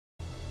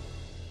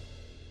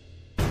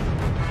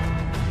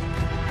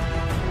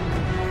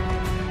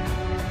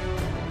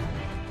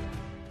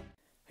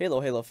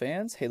Halo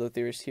fans, Halo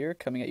Theorist here,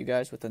 coming at you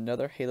guys with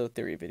another Halo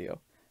Theory video.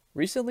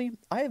 Recently,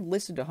 I have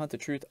listened to Hunt the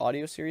Truth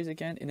audio series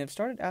again and have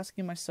started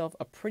asking myself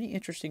a pretty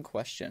interesting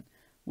question.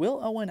 Will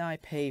ONI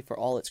pay for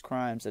all its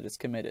crimes that it's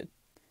committed?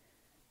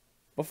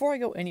 Before I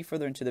go any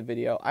further into the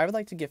video, I would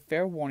like to give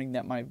fair warning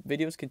that my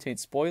videos contain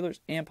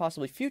spoilers and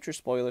possibly future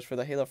spoilers for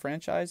the Halo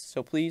franchise,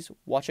 so please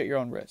watch at your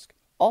own risk.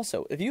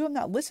 Also, if you have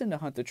not listened to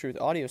Hunt the Truth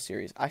audio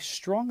series, I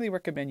strongly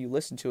recommend you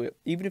listen to it,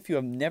 even if you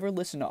have never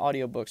listened to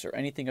audiobooks or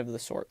anything of the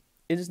sort.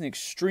 It is an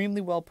extremely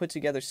well put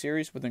together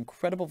series with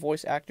incredible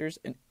voice actors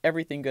and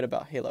everything good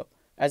about Halo.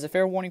 As a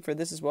fair warning for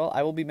this as well,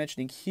 I will be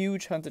mentioning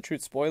huge Hunt the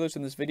Truth spoilers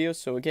in this video,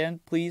 so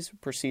again, please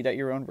proceed at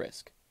your own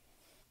risk.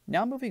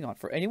 Now moving on,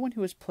 for anyone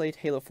who has played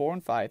Halo 4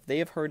 and 5, they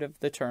have heard of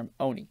the term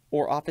ONI,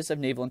 or Office of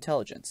Naval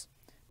Intelligence.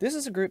 This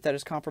is a group that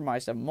is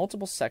comprised of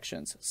multiple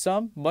sections,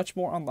 some much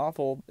more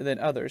unlawful than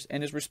others,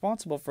 and is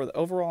responsible for the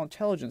overall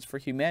intelligence for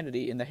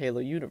humanity in the Halo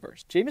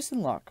universe.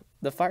 Jameson Locke,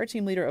 the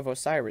fireteam leader of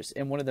Osiris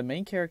and one of the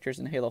main characters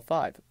in Halo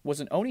 5,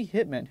 was an ONI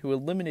hitman who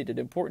eliminated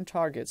important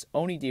targets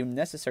ONI deemed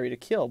necessary to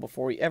kill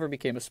before he ever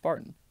became a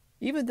Spartan.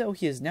 Even though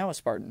he is now a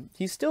Spartan,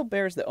 he still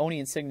bears the ONI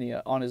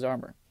insignia on his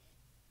armor.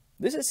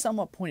 This is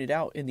somewhat pointed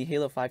out in the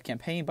Halo 5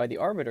 campaign by the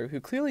Arbiter, who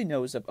clearly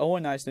knows of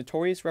ONI's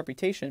notorious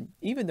reputation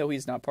even though he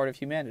is not part of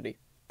humanity.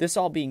 This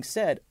all being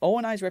said,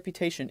 ONI's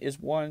reputation is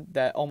one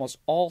that almost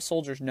all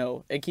soldiers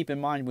know and keep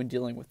in mind when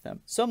dealing with them.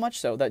 So much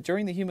so that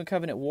during the Human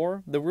Covenant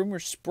War, the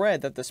rumors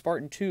spread that the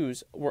Spartan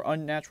 2s were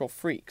unnatural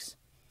freaks.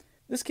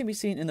 This can be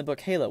seen in the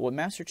book Halo, when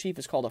Master Chief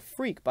is called a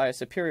freak by a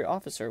superior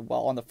officer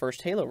while on the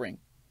first Halo ring.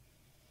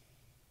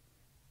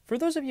 For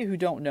those of you who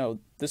don't know,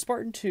 the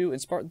Spartan 2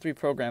 and Spartan 3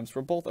 programs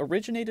were both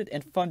originated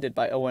and funded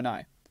by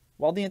ONI.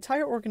 While the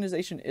entire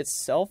organization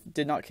itself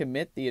did not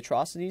commit the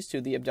atrocities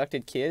to the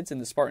abducted kids in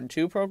the Spartan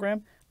 2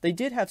 program, they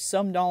did have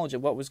some knowledge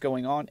of what was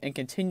going on and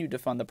continued to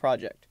fund the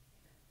project.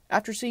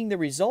 After seeing the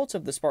results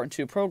of the Spartan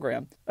 2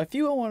 program, a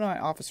few ONI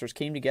officers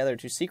came together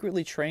to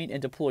secretly train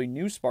and deploy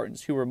new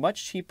Spartans who were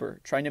much cheaper,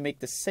 trying to make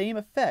the same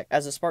effect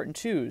as the Spartan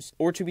 2s,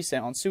 or to be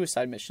sent on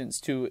suicide missions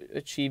to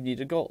achieve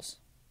needed goals.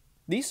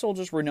 These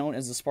soldiers were known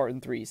as the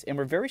Spartan 3s and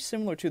were very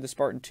similar to the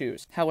Spartan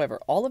 2s. However,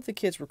 all of the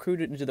kids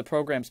recruited into the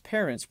program's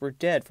parents were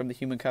dead from the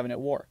Human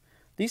Covenant War.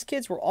 These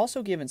kids were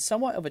also given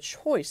somewhat of a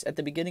choice at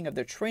the beginning of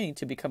their training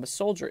to become a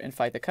soldier and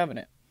fight the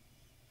Covenant.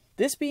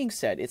 This being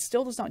said, it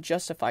still does not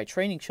justify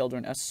training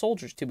children as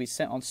soldiers to be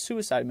sent on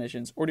suicide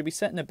missions or to be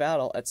sent into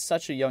battle at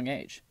such a young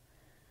age.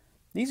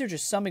 These are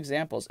just some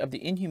examples of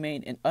the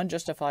inhumane and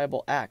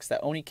unjustifiable acts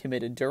that ONI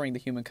committed during the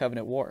Human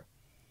Covenant War.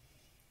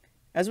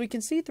 As we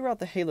can see throughout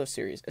the Halo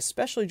series,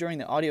 especially during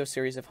the audio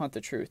series of Hunt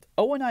the Truth,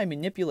 ONI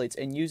manipulates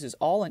and uses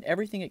all and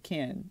everything it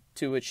can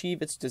to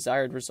achieve its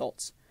desired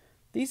results.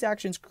 These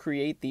actions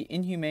create the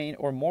inhumane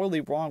or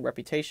morally wrong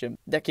reputation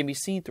that can be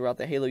seen throughout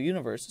the Halo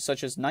universe,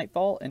 such as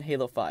Nightfall and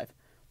Halo 5.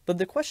 But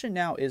the question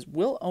now is,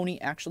 will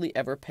ONI actually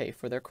ever pay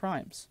for their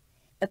crimes?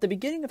 At the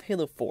beginning of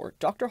Halo 4,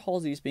 Dr.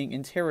 Halsey is being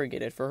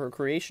interrogated for her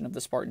creation of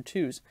the Spartan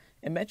 2s,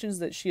 and mentions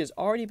that she has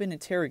already been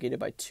interrogated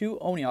by 2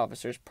 ONI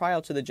officers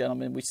prior to the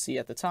gentleman we see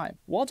at the time.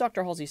 While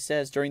Dr. Halsey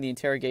says during the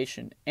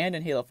interrogation, and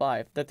in Halo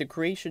 5, that the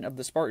creation of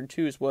the Spartan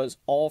 2s was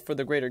all for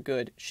the greater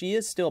good, she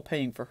is still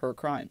paying for her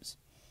crimes.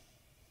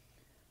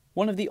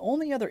 One of the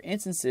only other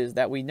instances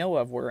that we know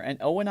of where an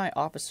ONI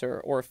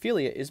officer or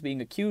affiliate is being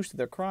accused of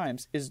their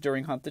crimes is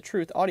during Hunt the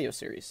Truth audio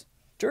series.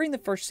 During the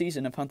first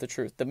season of Hunt the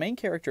Truth, the main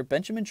character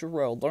Benjamin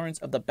Giroux learns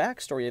of the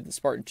backstory of the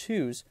Spartan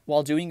 2s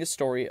while doing a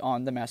story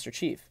on the Master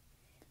Chief.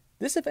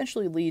 This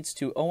eventually leads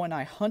to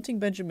ONI hunting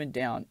Benjamin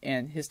down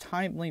and his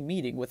timely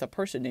meeting with a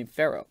person named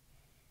Pharaoh.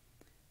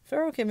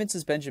 Pharaoh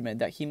convinces Benjamin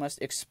that he must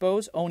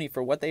expose ONI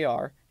for what they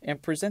are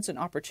and presents an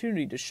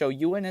opportunity to show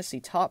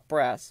UNSC top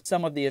brass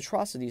some of the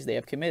atrocities they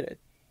have committed.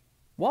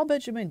 While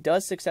Benjamin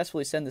does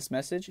successfully send this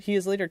message, he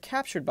is later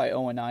captured by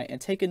ONI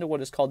and taken to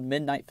what is called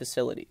Midnight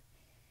Facility.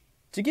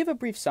 To give a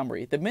brief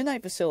summary, the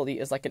Midnight Facility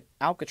is like an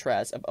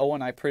Alcatraz of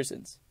ONI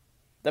prisons.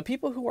 The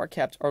people who are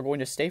kept are going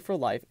to stay for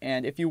life,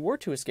 and if you were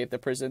to escape the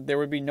prison, there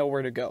would be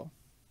nowhere to go.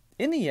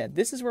 In the end,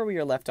 this is where we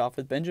are left off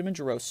with Benjamin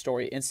Giroux's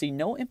story and see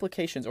no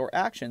implications or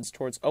actions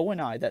towards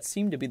ONI that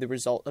seem to be the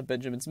result of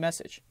Benjamin's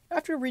message.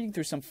 After reading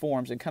through some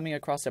forums and coming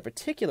across a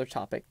particular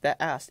topic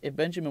that asked if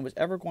Benjamin was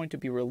ever going to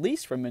be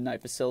released from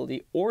Midnight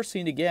Facility or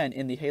seen again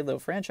in the Halo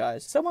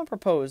franchise, someone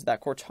proposed that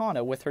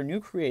Cortana, with her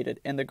new created,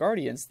 and the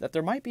Guardians, that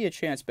there might be a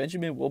chance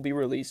Benjamin will be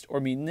released or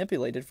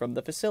manipulated from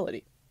the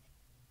facility.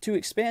 To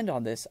expand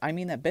on this, I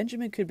mean that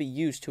Benjamin could be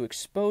used to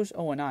expose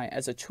ONI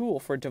as a tool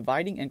for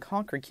dividing and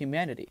conquering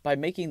humanity by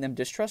making them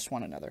distrust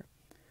one another.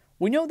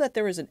 We know that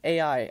there is an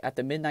AI at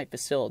the Midnight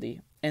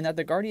Facility, and that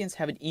the Guardians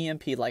have an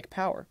EMP-like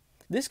power.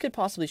 This could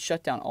possibly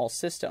shut down all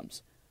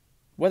systems.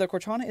 Whether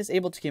Cortana is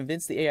able to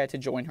convince the AI to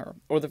join her,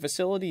 or the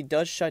facility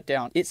does shut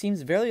down, it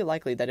seems very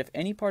likely that if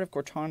any part of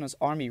Cortana's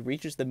army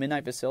reaches the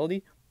Midnight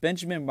Facility,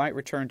 Benjamin might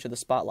return to the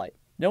spotlight.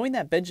 Knowing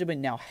that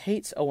Benjamin now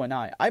hates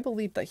ONI, I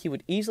believe that he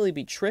would easily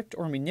be tricked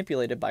or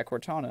manipulated by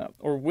Cortana,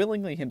 or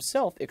willingly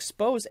himself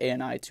expose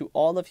ONI to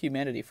all of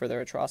humanity for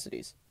their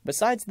atrocities.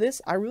 Besides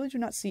this, I really do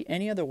not see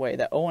any other way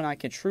that ONI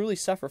can truly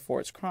suffer for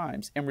its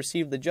crimes and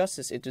receive the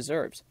justice it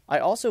deserves. I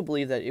also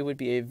believe that it would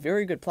be a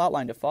very good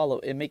plotline to follow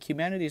and make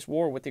humanity's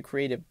war with the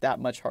creative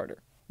that much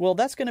harder. Well,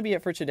 that's going to be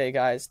it for today,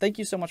 guys. Thank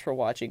you so much for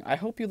watching. I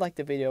hope you liked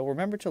the video.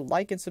 Remember to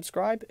like and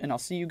subscribe, and I'll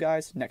see you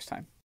guys next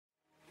time.